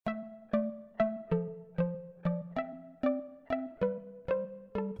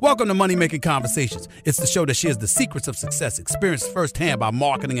Welcome to Money Making Conversations. It's the show that shares the secrets of success, experienced firsthand by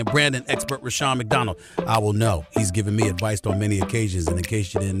marketing and branding expert Rushion McDonald. I will know he's given me advice on many occasions, and in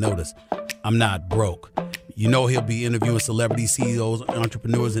case you didn't notice, I'm not broke. You know he'll be interviewing celebrity CEOs,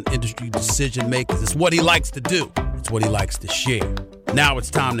 entrepreneurs, and industry decision makers. It's what he likes to do. It's what he likes to share. Now it's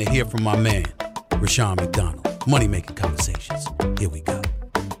time to hear from my man, Rushion McDonald. Money Making Conversations. Here we go.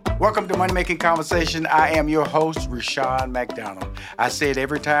 Welcome to Money Making Conversation. I am your host, Rushion McDonald. I say it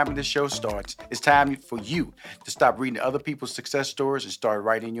every time the show starts. It's time for you to stop reading other people's success stories and start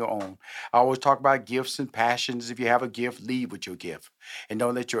writing your own. I always talk about gifts and passions. If you have a gift, lead with your gift. And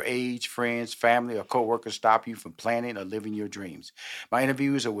don't let your age, friends, family, or coworkers stop you from planning or living your dreams. My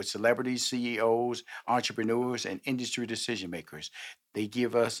interviews are with celebrities, CEOs, entrepreneurs, and industry decision makers. They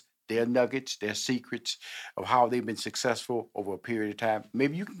give us their nuggets, their secrets of how they've been successful over a period of time.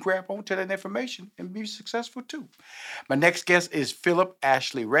 Maybe you can grab onto that information and be successful too. My next guest is Phillip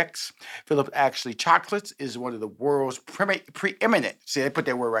Ashley Rex. Phillip Ashley Chocolates is one of the world's preeminent, see, I put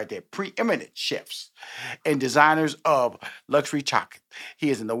that word right there, preeminent chefs and designers of luxury chocolate. He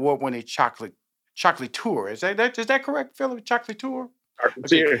is an award-winning chocolatier. Is that correct, Phillip? Chocolatier?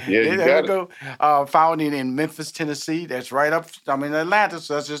 Okay. Yeah, there we go. Founded in Memphis, Tennessee. That's right up, Atlanta,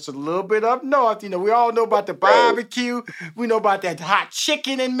 so that's just a little bit up north. You know, we all know about the barbecue. We know about that hot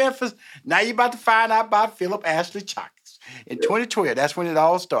chicken in Memphis. Now you're about to find out about Phillip Ashley Chocolates. In 2012, that's when it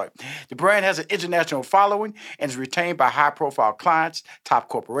all started. The brand has an international following and is retained by high-profile clients, top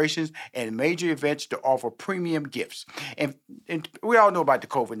corporations, and major events to offer premium gifts. And we all know about the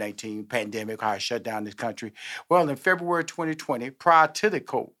COVID-19 pandemic, how it shut down this country. Well, in February 2020, prior to the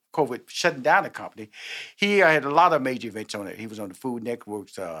COVID shutting down the company, he had a lot of major events on it. He was on the Food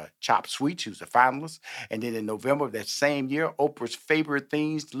Network's Chop Sweets. He was a finalist. And then in November of that same year, Oprah's favorite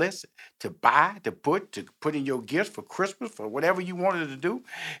things list to buy, to put in your gifts for Christmas, for whatever you wanted to do.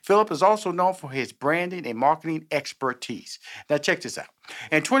 Phillip is also known for his branding and marketing expertise. Now check this out.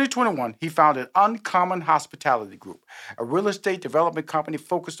 In 2021, he founded Uncommon Hospitality Group, a real estate development company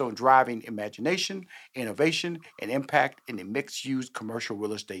focused on driving imagination, innovation, and impact in the mixed-use commercial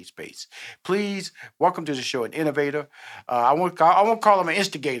real estate space. Please welcome to the show an innovator. I won't call him an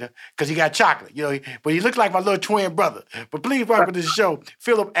instigator because he got chocolate, but he looks like my little twin brother. But please welcome to the show,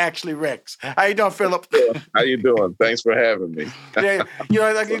 Phillip Ashley Rex. How you doing, Phillip? How you doing? Thanks for having me.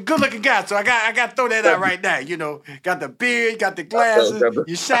 Yeah, like a good-looking guy, so I got to throw that out right now. Got the beard, got the glasses.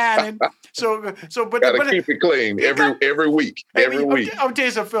 You're shining. But keep it clean every week. Every week. I'm tell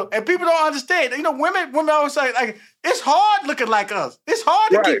you something, Phil. And people don't understand. Women always say, like, it's hard looking like us. It's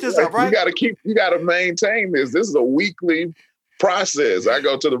hard to keep this up, right? You gotta maintain this. This is a weekly process. I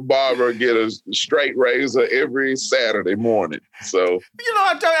go to the barber and get a straight razor every Saturday morning. So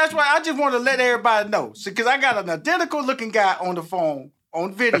that's why I just want to let everybody know. Because I got an identical looking guy on the phone,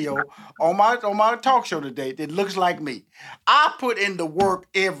 on video, on my talk show today that looks like me. I put in the work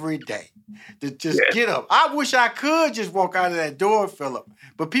every day to just get up. I wish I could just walk out of that door, Phillip.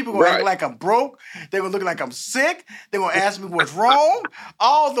 But people going to act like I'm broke. They're going to look like I'm sick. They're going to ask me what's wrong.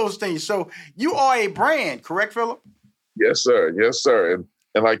 All those things. So you are a brand, correct, Phillip? Yes, sir. Yes, sir.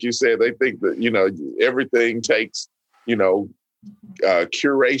 And like you said, they think that, everything takes,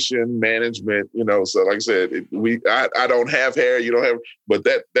 curation, management, so like I said, I don't have hair, you don't have, but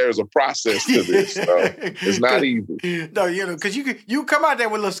there's a process to this. It's not easy. No, because you come out there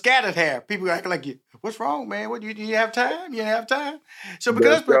with a little scattered hair. People act like you, what's wrong, man? What, you have time? You have time? So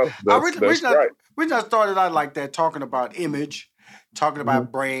because the reason I started out like that, talking about image, talking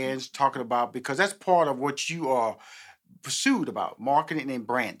about brands, talking about, because that's part of what you are pursued about, marketing and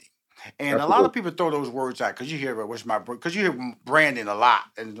branding. And Absolutely. A lot of people throw those words out because you hear branding a lot,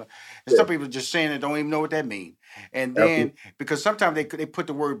 and some people just saying it don't even know what that means. And then because sometimes they put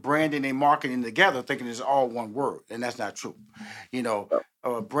the word branding and marketing together, thinking it's all one word, and that's not true.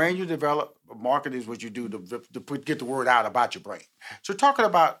 Brand you develop, marketing is what you do to get the word out about your brand. So talking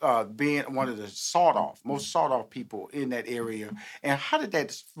about being one of the most sought off people in that area, and how did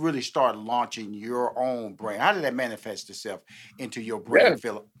that really start launching your own brand? How did that manifest itself into your brand,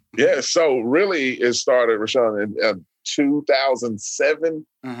 Phillip? Yeah, so really it started, Rushion, in 2007.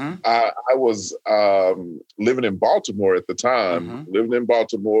 Mm-hmm. I was living in Baltimore at the time,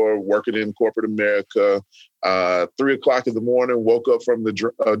 working in corporate America. 3:00 in the morning, woke up from the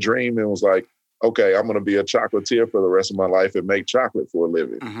dream and was like, okay, I'm going to be a chocolatier for the rest of my life and make chocolate for a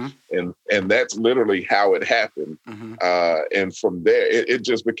living. Mm-hmm. And that's literally how it happened. Mm-hmm. And from there, it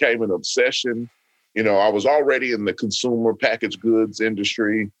just became an obsession. I was already in the consumer packaged goods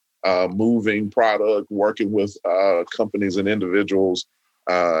industry, moving product, working with companies and individuals.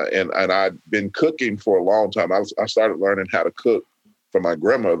 And I'd been cooking for a long time. I started learning how to cook from my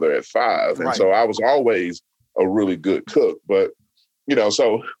grandmother at 5. And so I was always a really good cook. But,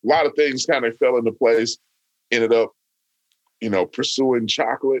 so a lot of things kind of fell into place, ended up, pursuing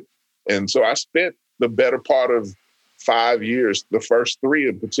chocolate. And so I spent the better part of 5 years, the first 3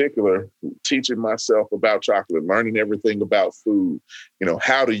 in particular, teaching myself about chocolate, learning everything about food.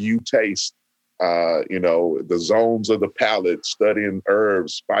 How do you taste, the zones of the palate, studying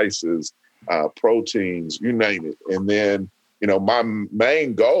herbs, spices, proteins, you name it. And then, my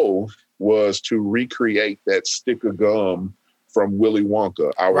main goal was to recreate that stick of gum from Willy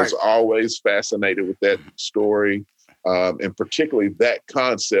Wonka. I was always fascinated with that story, and particularly that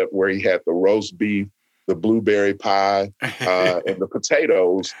concept where he had the roast beef, the blueberry pie, and the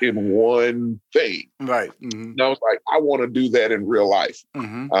potatoes in one thing. Right. And I was like, I want to do that in real life.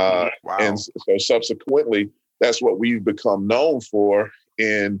 Wow. And so subsequently, that's what we've become known for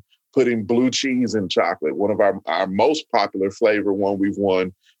in putting blue cheese in chocolate. One of our most popular flavor one, we've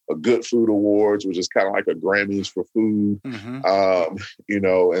won a Good Food Awards, which is kind of like a Grammys for food.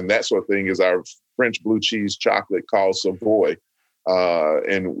 And that sort of thing is our French blue cheese chocolate called Savoy.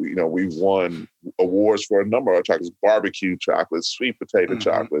 And we've won awards for a number of chocolates, barbecue chocolates, sweet potato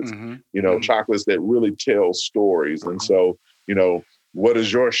chocolates, chocolates that really tell stories. And so, what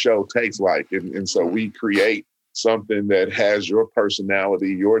does your show taste like? And so we create something that has your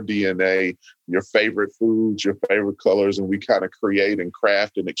personality, your DNA, your favorite foods, your favorite colors, and we kind of create and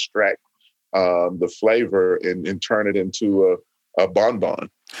craft and extract the flavor and turn it into a bonbon.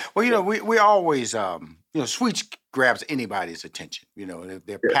 Well, we always, sweets grabs anybody's attention,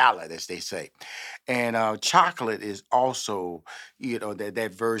 their palate, as they say. And chocolate is also,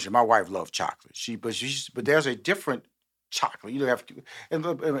 that version. My wife loves chocolate. But there's a different chocolate. You don't have to,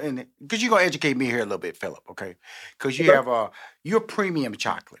 and because you're going to educate me here a little bit, Phillip, okay? Because you have your premium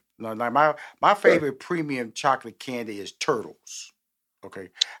chocolate. Like my favorite premium chocolate candy is Turtles. Okay,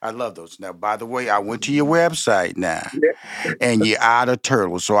 I love those. Now, by the way, I went to your website now, and you're out of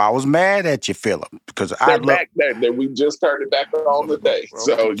Turtles. So I was mad at you, Phillip, because back there. We just turned it back on today.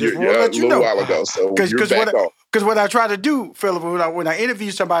 So you're a little while ago. So you're back on. Because what I try to do, Phillip, when I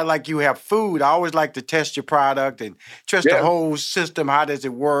interview somebody like you have food, I always like to test your product and test the whole system. How does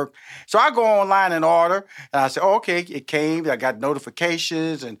it work? So I go online and order, and I say, oh, okay, it came. I got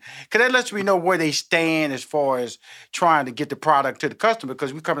notifications, and because that lets me know where they stand as far as trying to get the product to the customer.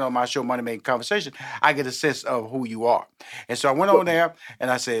 Because we coming on my show, Money Making Conversation, I get a sense of who you are. And so I went on there, and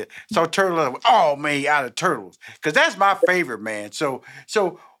I said, so Turtles, oh man, out of Turtles, because that's my favorite, man. So.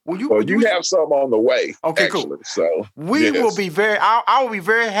 You have some on the way. Okay, actually, cool. So we will be I will be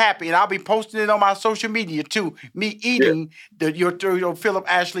very happy, and I'll be posting it on my social media too. Me eating your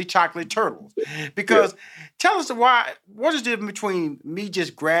Phillip Ashley chocolate turtles. Because tell us what is the difference between me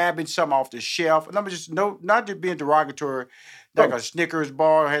just grabbing some off the shelf, and I'm just not just being derogatory, like a Snickers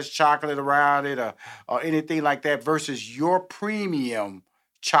bar has chocolate around it or anything like that, versus your premium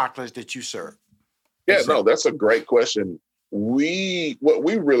chocolates that you serve. That's a great question. What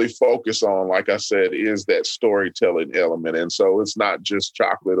we really focus on, like I said, is that storytelling element. And so it's not just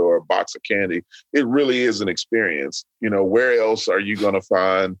chocolate or a box of candy. It really is an experience. Where else are you going to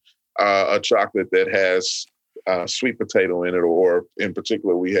find a chocolate that has sweet potato in it? Or in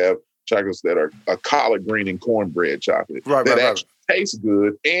particular, we have chocolates that are a collard green and cornbread chocolate that actually tastes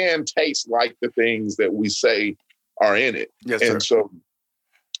good and tastes like the things that we say are in it. Yes, and sir.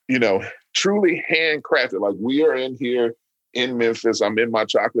 So, truly handcrafted, like we are in here in Memphis. I'm in my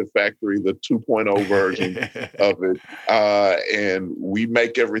chocolate factory, the 2.0 version of it. And we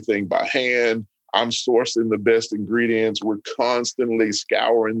make everything by hand. I'm sourcing the best ingredients. We're constantly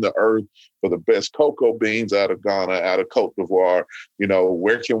scouring the earth for the best cocoa beans out of Ghana, out of Cote d'Ivoire.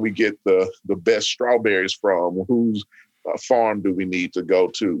 Where can we get the best strawberries from? Whose farm do we need to go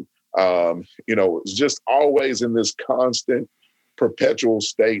to? It's just always in this constant, perpetual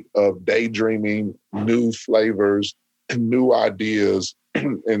state of daydreaming, new flavors, new ideas,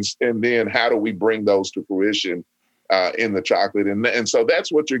 and then how do we bring those to fruition in the chocolate? And so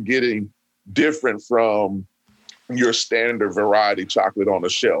that's what you're getting different from your standard variety chocolate on the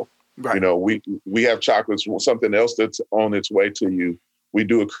shelf. Right. We have chocolates, something else that's on its way to you. We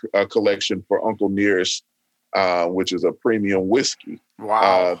do a collection for Uncle Nearest, which is a premium whiskey.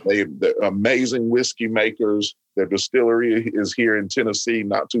 Wow. They're amazing whiskey makers. Their distillery is here in Tennessee,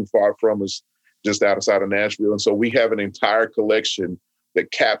 not too far from us, just outside of Nashville. And so we have an entire collection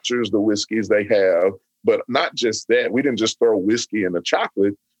that captures the whiskeys they have. But not just that, we didn't just throw whiskey in the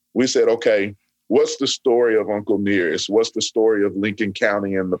chocolate. We said, okay, what's the story of Uncle Nearest? What's the story of Lincoln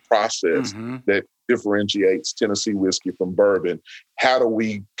County and the process that differentiates Tennessee whiskey from bourbon? How do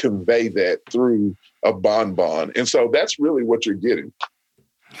we convey that through a bonbon? And so that's really what you're getting.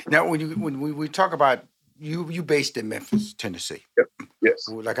 Now, when we talk about you based in Memphis, Tennessee. Yep. Yes.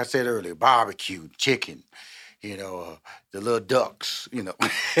 Like I said earlier, barbecue, chicken, the little ducks,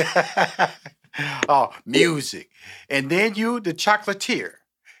 oh, music, and then the chocolatier.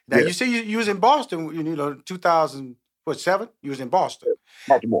 Now you say you was in Boston, 2007. You was in Boston,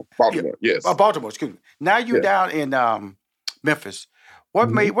 Baltimore. Yes. Baltimore. Excuse me. Now you down in Memphis.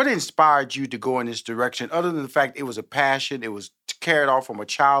 What inspired you to go in this direction, other than the fact it was a passion, it was carried off from a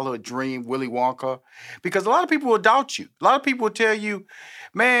childhood dream, Willy Wonka? Because a lot of people will doubt you. A lot of people will tell you,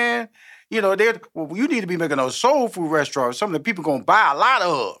 man, you need to be making those soul food restaurants, something that people going to buy a lot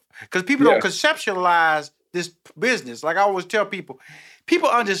of. Because people don't conceptualize this business. Like I always tell people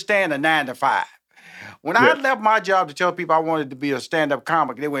understand a 9 to 5. When I left my job to tell people I wanted to be a stand-up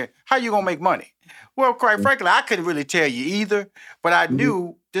comic, they went, how you going to make money? Well, quite frankly, I couldn't really tell you either, but I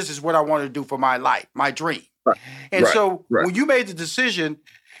knew this is what I wanted to do for my life, my dream. Right. And so when you made the decision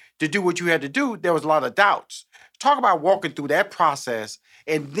to do what you had to do, there was a lot of doubts. Talk about walking through that process,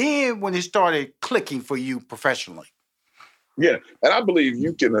 and then when it started clicking for you professionally. Yeah, and I believe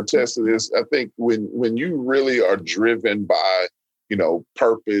you can attest to this. I think when you really are driven by,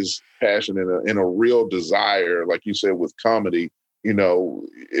 purpose, passion, and a real desire, like you said with comedy,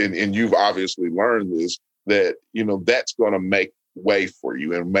 and you've obviously learned this, that, that's going to make way for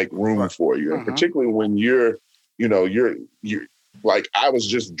you and make room for you. And particularly when you're like, I was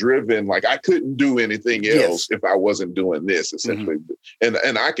just driven, like I couldn't do anything else if I wasn't doing this, essentially.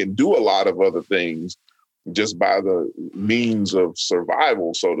 And I can do a lot of other things just by the means of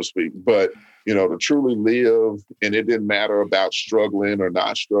survival, so to speak. But, to truly live, and it didn't matter about struggling or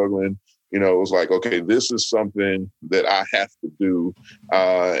not struggling, it was like, okay, this is something that I have to do.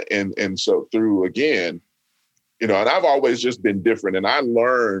 And so through, again, and I've always just been different. And I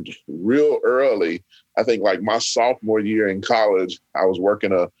learned real early, I think like my sophomore year in college, I was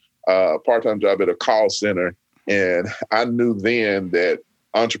working a part-time job at a call center. And I knew then that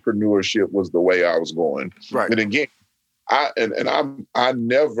entrepreneurship was the way I was going. Right. And again, I'm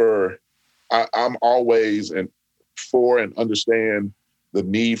always for and understand the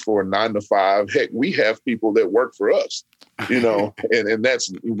need for a 9 to 5. Heck, we have people that work for us, and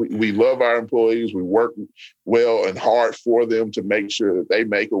that's, we love our employees. We work well and hard for them to make sure that they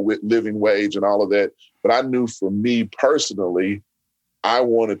make a living wage and all of that. But I knew for me personally, I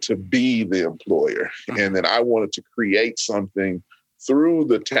wanted to be the employer, and then I wanted to create something through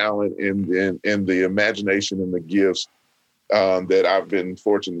the talent and the imagination and the gifts that I've been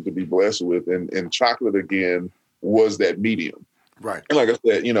fortunate to be blessed with. And chocolate, again, was that medium. Right. And like I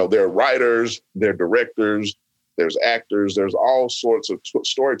said, there are writers, there are directors, there's actors, there's all sorts of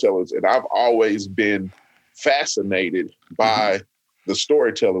storytellers. And I've always been fascinated by the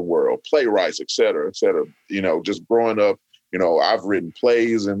storytelling world, playwrights, et cetera, et cetera. Just growing up, I've written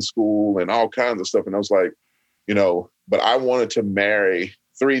plays in school and all kinds of stuff. And I was like, but I wanted to marry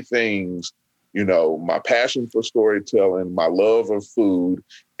 3 things, my passion for storytelling, my love of food,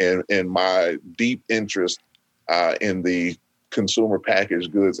 and my deep interest in the consumer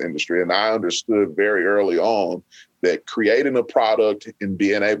packaged goods industry. And I understood very early on that creating a product and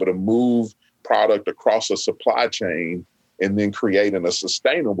being able to move product across a supply chain and then creating a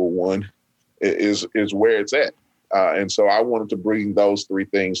sustainable one is where it's at. And so I wanted to bring those 3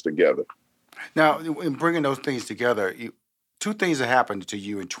 things together. Now, in bringing those things together, 2 things that happened to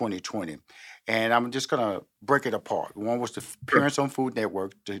you in 2020. And I'm just going to break it apart. One was the appearance on Food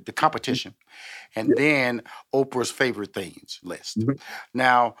Network, the competition, and then Oprah's favorite things list.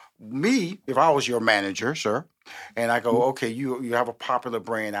 Now, me, if I was your manager, sir, and I go, okay, you have a popular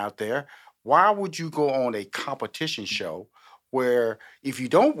brand out there, why would you go on a competition show where if you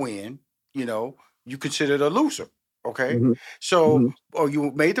don't win, you considered a loser? Okay. So, or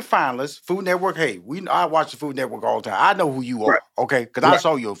you made the finalists, Food Network. Hey, I watch the Food Network all the time. I know who you are. Okay. Because I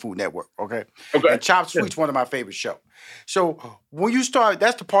saw you on Food Network. Okay. And Chop Suey's one of my favorite shows. So when you start,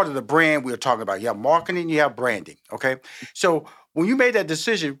 that's the part of the brand we were talking about. You have marketing, you have branding. Okay. So when you made that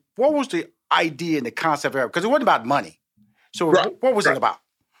decision, what was the idea and the concept of it? Because it wasn't about money. So what was it about?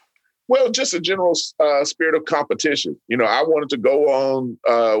 Well, just a general spirit of competition. I wanted to go on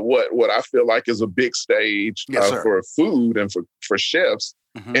what I feel like is a big stage for food and for chefs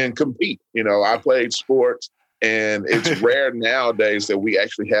and compete. I played sports, and it's rare nowadays that we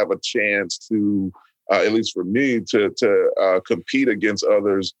actually have a chance to, at least for me, to compete against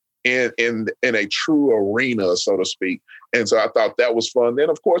others in a true arena, so to speak. And so I thought that was fun. Then,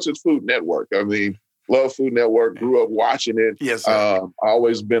 of course, it's Food Network. I mean, love Food Network, grew up watching it. Yes,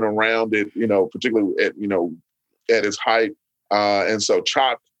 always been around it, particularly at its height. And so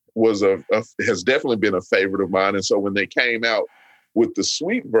Chopped has definitely been a favorite of mine. And so when they came out with the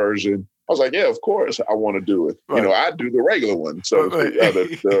sweet version, I was like, yeah, of course I want to do it. Right. I do the regular one, so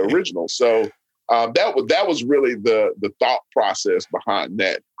the original. So that was really the thought process behind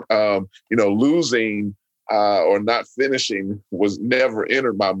that. Losing or not finishing was never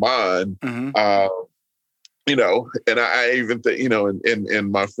entered my mind. And I even think,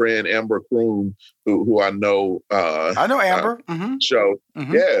 and my friend Amber Kroon, who I know. I know Amber. Show.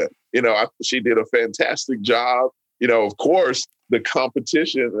 Yeah. She did a fantastic job. Of course, the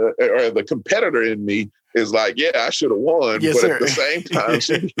competition or the competitor in me is like, yeah, I should have won. Yes, but sir. at the same time,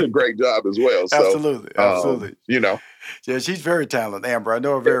 she did a great job as well. So, Absolutely. Yeah, she's very talented, Amber. I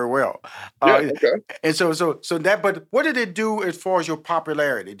know her very well. Okay. And so that. But what did it do as far as your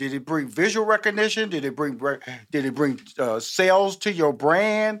popularity? Did it bring visual recognition? Did it bring sales to your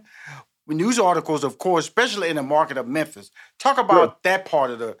brand? News articles, of course, especially in the market of Memphis. Talk about that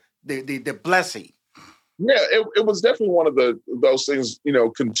part of the blessing. Yeah, it was definitely one of those things.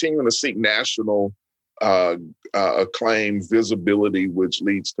 Continuing to seek national acclaim, visibility, which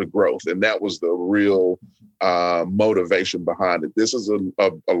leads to growth, and that was the real motivation behind it. This is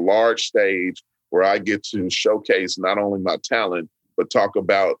a large stage where I get to showcase not only my talent but talk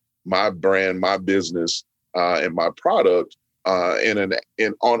about my brand, my business, and my product in a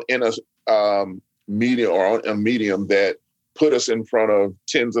medium or on a medium that put us in front of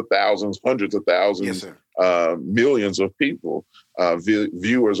tens of thousands, hundreds of thousands, millions of people,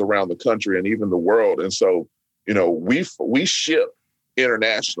 viewers around the country and even the world. And so, we ship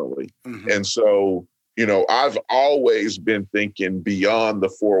internationally. And so, I've always been thinking beyond the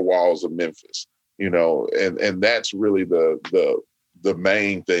four walls of Memphis, and that's really the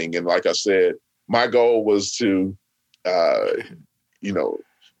main thing. And like I said, my goal was to,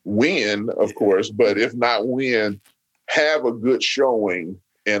 win, of course, but if not win, have a good showing.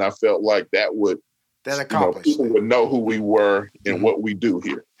 And I felt like that would, people would know who we were and what we do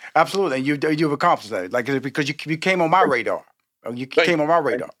here. Absolutely. And you've accomplished that. Like, because you came on my radar. You came on my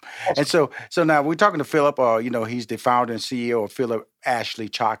radar. And so now we're talking to Phillip. He's the founder and CEO of Phillip Ashley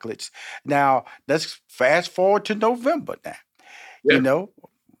Chocolates. Now, let's fast forward to November now. Yeah.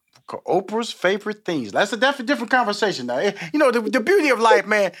 Oprah's favorite things. That's a different conversation now. The beauty of life,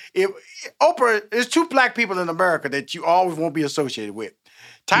 man, Oprah, there's two black people in America that you always won't be associated with.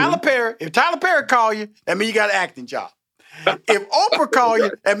 Tyler Perry, if Tyler Perry call you, that means you got an acting job. If Oprah call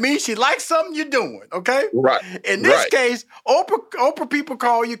you, that means she likes something you're doing, okay? Right. In this case, Oprah people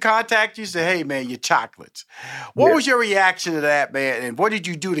call you, contact you, say, hey, man, your chocolates. What was your reaction to that, man? And what did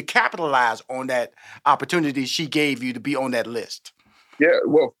you do to capitalize on that opportunity she gave you to be on that list? Yeah,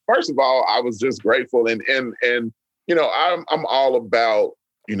 well, first of all, I was just grateful. And I'm all about,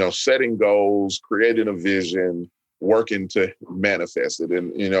 setting goals, creating a vision, working to manifest it.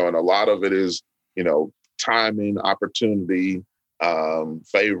 And, and a lot of it is, timing, opportunity,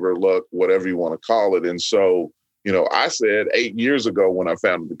 favor, luck, whatever you want to call it. And so, I said 8 years ago when I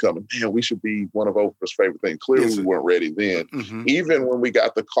founded the company, man, we should be one of Oprah's favorite things. Clearly, we weren't ready then. Even when we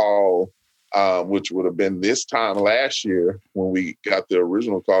got the call, which would have been this time last year when we got the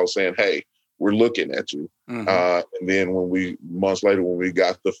original call saying, hey, we're looking at you. And then months later, when we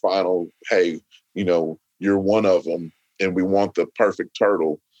got the final, hey, you're one of them and we want the perfect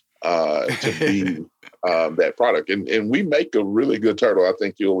turtle to be that product. And we make a really good turtle. I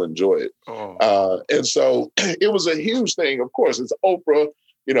think you'll enjoy it. And so it was a huge thing. Of course, it's Oprah,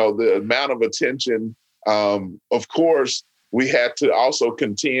 the amount of attention. Of course, we had to also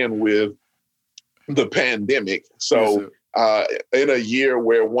contend with the pandemic. So in a year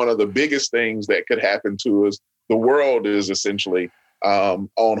where one of the biggest things that could happen to us, the world is essentially on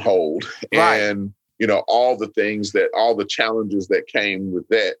hold. Right. And, all the challenges that came with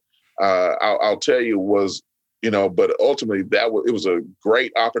that, I'll tell you was, but ultimately it was a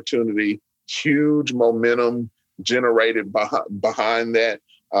great opportunity, huge momentum generated behind that,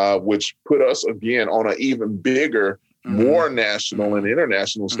 which put us again on an even bigger, more national and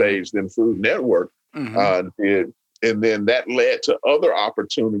international stage than Food Network did. And then that led to other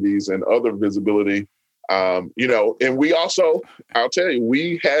opportunities and other visibility. And we also, I'll tell you,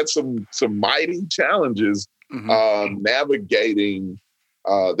 we had some mighty challenges navigating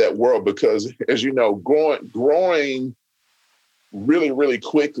that world because, as you know, growing really, really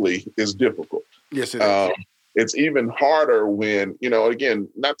quickly is difficult. Yes, it is. It's even harder when, again,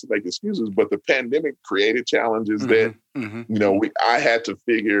 not to make excuses, but the pandemic created challenges that, I had to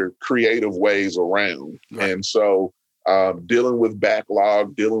figure creative ways around. Right. And so dealing with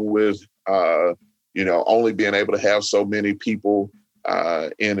backlog, dealing with, only being able to have so many people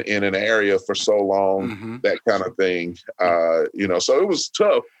in an area for so long, that kind of thing. So it was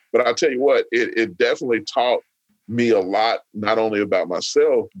tough, but I'll tell you what, it definitely taught me a lot, not only about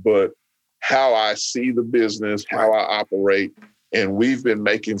myself, but how I see the business, how I operate. And we've been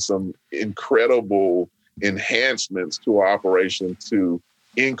making some incredible enhancements to our operation to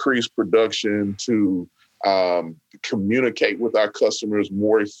increase production, to communicate with our customers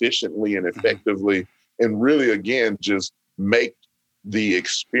more efficiently and effectively, and really, again, just make the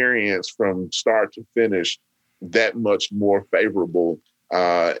experience from start to finish that much more favorable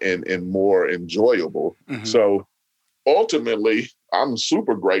and more enjoyable. So ultimately, I'm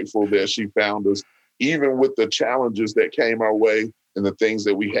super grateful that she found us, even with the challenges that came our way and the things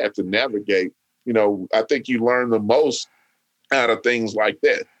that we had to navigate. You know, I think you learn the most out of things like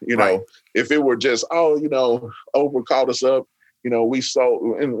that. You know, if it were just, Oprah called us up, we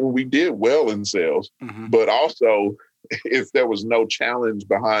sold and we did well in sales, but also if there was no challenge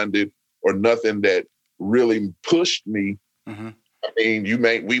behind it or nothing that really pushed me, I mean,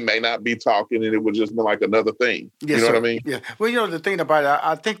 we may not be talking and it would just be like another thing. Yes, you know sir. what I mean? Yeah. Well, the thing about it,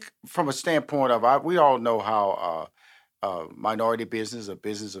 I think from a standpoint of, we all know how minority business, a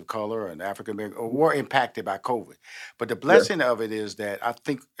business of color, and African American were impacted by COVID. But the blessing of it is that I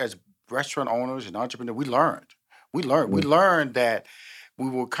think as restaurant owners and entrepreneurs, we learned. We learned that we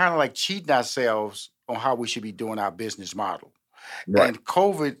were kind of like cheating ourselves on how we should be doing our business model. And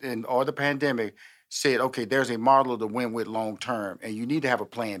COVID or the pandemic said, okay, there's a model to win with long term, and you need to have a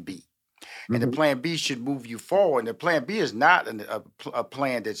plan B. And the plan B should move you forward. And the plan B is not a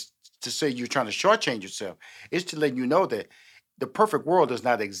plan that's to say you're trying to shortchange yourself. It's to let you know that the perfect world does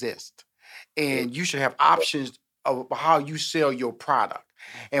not exist. And you should have options of how you sell your product.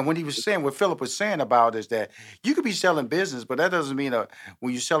 And when he was saying, what Phillip was saying about is that you could be selling business, but that doesn't mean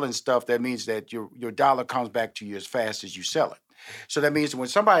when you're selling stuff, that means that your dollar comes back to you as fast as you sell it. So that means when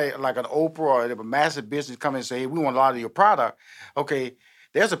somebody like an Oprah or a massive business come in and say, hey, we want a lot of your product, okay,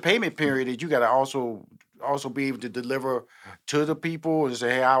 there's a payment period that you got to also be able to deliver to the people and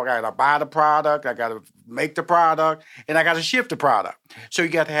say, hey, I got to buy the product, I got to make the product, and I got to ship the product. So you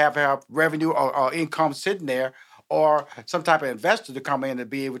got to have revenue or income sitting there, or some type of investor to come in and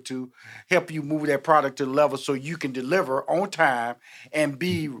be able to help you move that product to the level so you can deliver on time and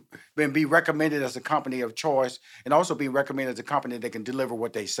be recommended as a company of choice, and also be recommended as a company that can deliver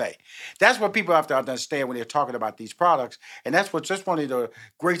what they say. That's what people have to understand when they're talking about these products. And that's one of the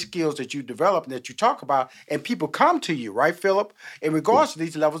great skills that you develop and that you talk about, and people come to you, right, Phillip, in regards to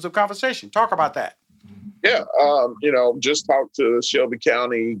these levels of conversation. Talk about that. Yeah, just talked to Shelby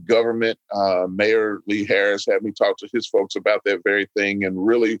County government. Mayor Lee Harris had me talk to his folks about that very thing, and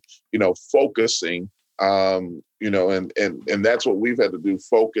really, focusing, and that's what we've had to do,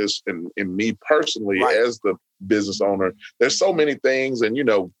 focus. And me personally, as the business owner, there's so many things, and,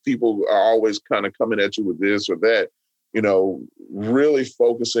 people are always kind of coming at you with this or that, really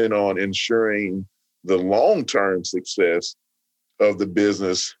focusing on ensuring the long-term success of the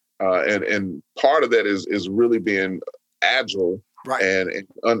business. And part of that is really being agile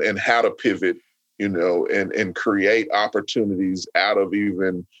and how to pivot, and create opportunities out of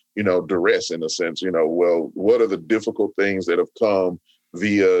even, duress in a sense. Well, what are the difficult things that have come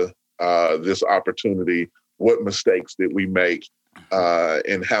via this opportunity? What mistakes did we make?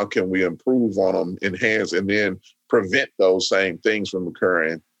 And how can we improve on them, enhance, and then prevent those same things from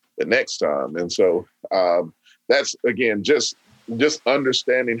occurring the next time? And so that's, again, just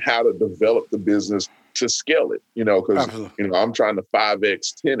understanding how to develop the business to scale it, because, I'm trying to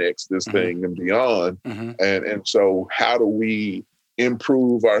 5X, 10X this thing and beyond. And so how do we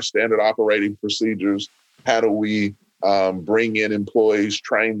improve our standard operating procedures? How do we bring in employees,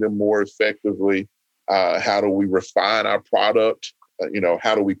 train them more effectively? How do we refine our product?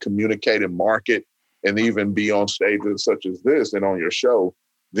 How do we communicate and market, and even be on stages such as this and on your show,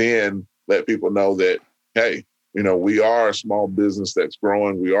 then let people know that, hey, we are a small business that's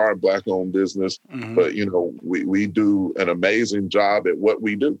growing. We are a Black-owned business, but, we do an amazing job at what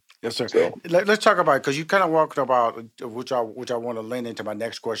we do. Yes, sir. So, let's talk about it, because you kind of walked about, which I want to lean into my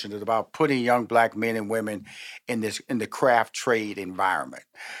next question, is about putting young Black men and women in the craft trade environment.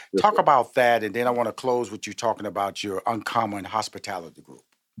 Talk about that, and then I want to close with you talking about your Uncommon Hospitality Group.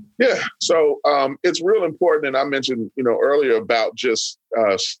 Yeah, so it's real important, and I mentioned, earlier about just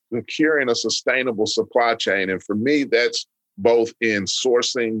securing a sustainable supply chain, and for me, that's both in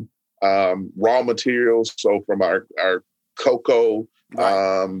sourcing raw materials, so from our cocoa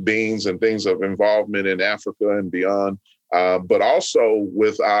beans and things of involvement in Africa and beyond, but also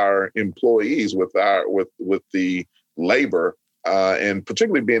with our employees, with the labor, and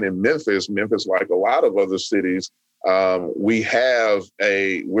particularly being in Memphis, like a lot of other cities. We're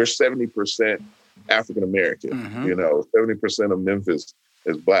 70% African American, 70% of Memphis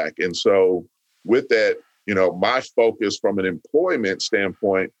is Black. And so with that, my focus from an employment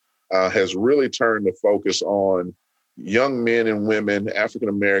standpoint has really turned to focus on young men and women, African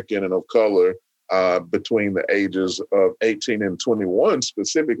American and of color, between the ages of 18 and 21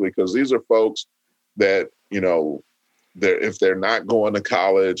 specifically, because these are folks that, if they're not going to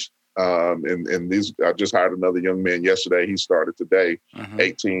college, and these, I just hired another young man yesterday. He started today,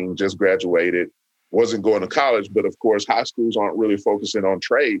 18, just graduated, wasn't going to college, but of course, high schools aren't really focusing on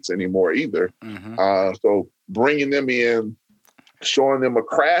trades anymore either. So bringing them in, showing them a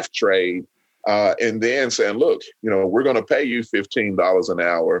craft trade, and then saying, look, we're going to pay you $15 an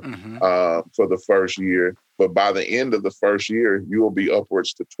hour for the first year. But by the end of the first year, you will be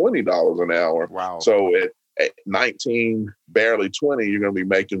upwards to $20 an hour. Wow. So at 19, barely 20, you're going to be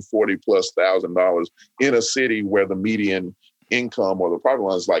making $40,000+ in a city where the median income or the poverty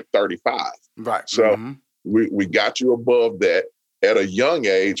line is like 35. Right. So we got you above that at a young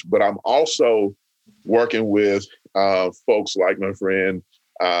age, but I'm also working with folks like my friend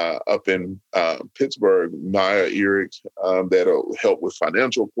up in Pittsburgh, Maya Eric, that'll help with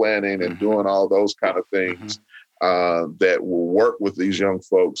financial planning and doing all those kind of things that will work with these young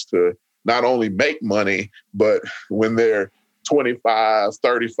folks to not only make money, but when they're 25,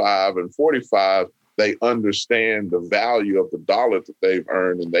 35, and 45, they understand the value of the dollar that they've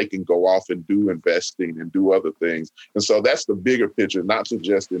earned, and they can go off and do investing and do other things. And so that's the bigger picture, not to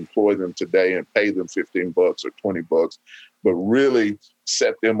just employ them today and pay them $15 or $20, but really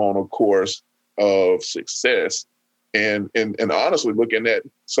set them on a course of success. And honestly, looking at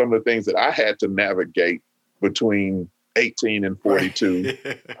some of the things that I had to navigate between 18 and 42.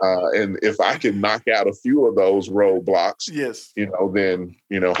 And if I can knock out a few of those roadblocks, yes, then,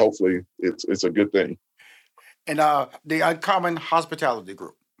 hopefully it's a good thing. And the Uncommon Hospitality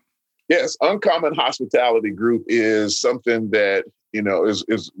Group. Yes, Uncommon Hospitality Group is something that,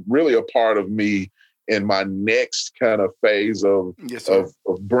 is really a part of me in my next kind of phase of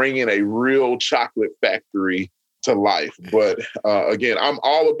bringing a real chocolate factory to life. But again, I'm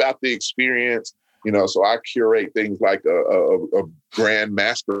all about the experience. So I curate things like a grand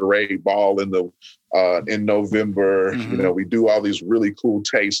masquerade ball in November. We do all these really cool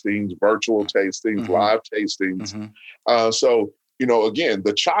tastings, virtual tastings, live tastings. So, again,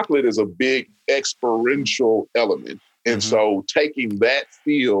 the chocolate is a big experiential element. And so taking that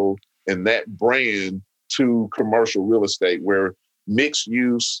feel and that brand to commercial real estate where mixed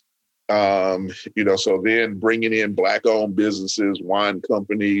use, so then bringing in Black-owned businesses, wine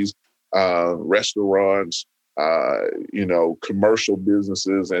companies, restaurants, commercial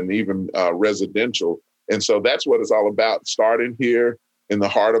businesses, and even residential. And so that's what it's all about. Starting here in the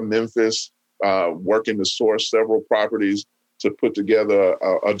heart of Memphis, working to source several properties to put together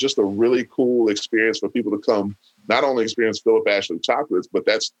just a really cool experience for people to come, not only experience Phillip Ashley chocolates, but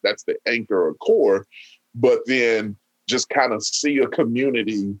that's the anchor or core, but then just kind of see a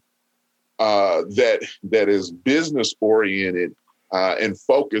community that is business oriented, and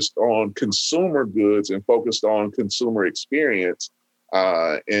focused on consumer goods and focused on consumer experience,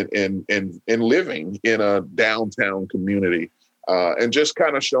 and living in a downtown community, and just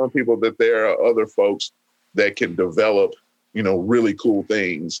kind of showing people that there are other folks that can develop, really cool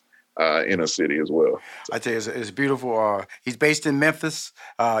things in a city as well. I tell you, it's beautiful. He's based in Memphis.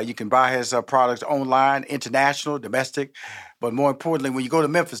 You can buy his products online, international, domestic. But more importantly, when you go to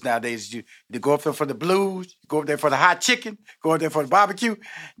Memphis nowadays, you go up there for the blues, you go up there for the hot chicken, go up there for the barbecue.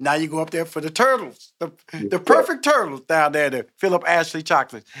 Now you go up there for the turtles, the perfect turtles down there, the Phillip Ashley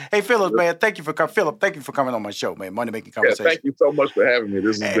chocolates. Hey, Phillip, man, thank you for coming on my show, man. Money Making Conversation. Thank you so much for having me.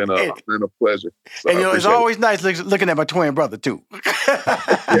 This has been a pleasure. So and it's always nice looking at my twin brother too.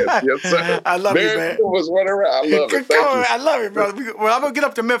 yes, sir. I love you, man. Was running around. I love it. I love it, brother. Well, I'm gonna get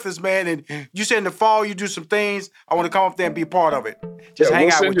up to Memphis, man. And you said in the fall you do some things. I want to come up there and be part of it. Just hang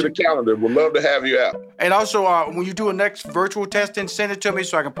we'll out send with you the calendar. We'd love to have you out. And also, when you do a next virtual testing, send it to me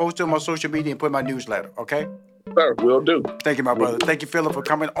so I can post it on my social media and put in my newsletter. Okay? Sir, will do. Thank you, my brother. Thank you, Phillip, for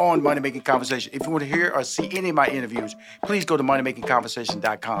coming on Money Making Conversation. If you want to hear or see any of my interviews, please go to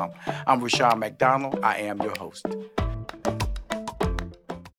moneymakingconversation.com. I'm Rushion McDonald. I am your host.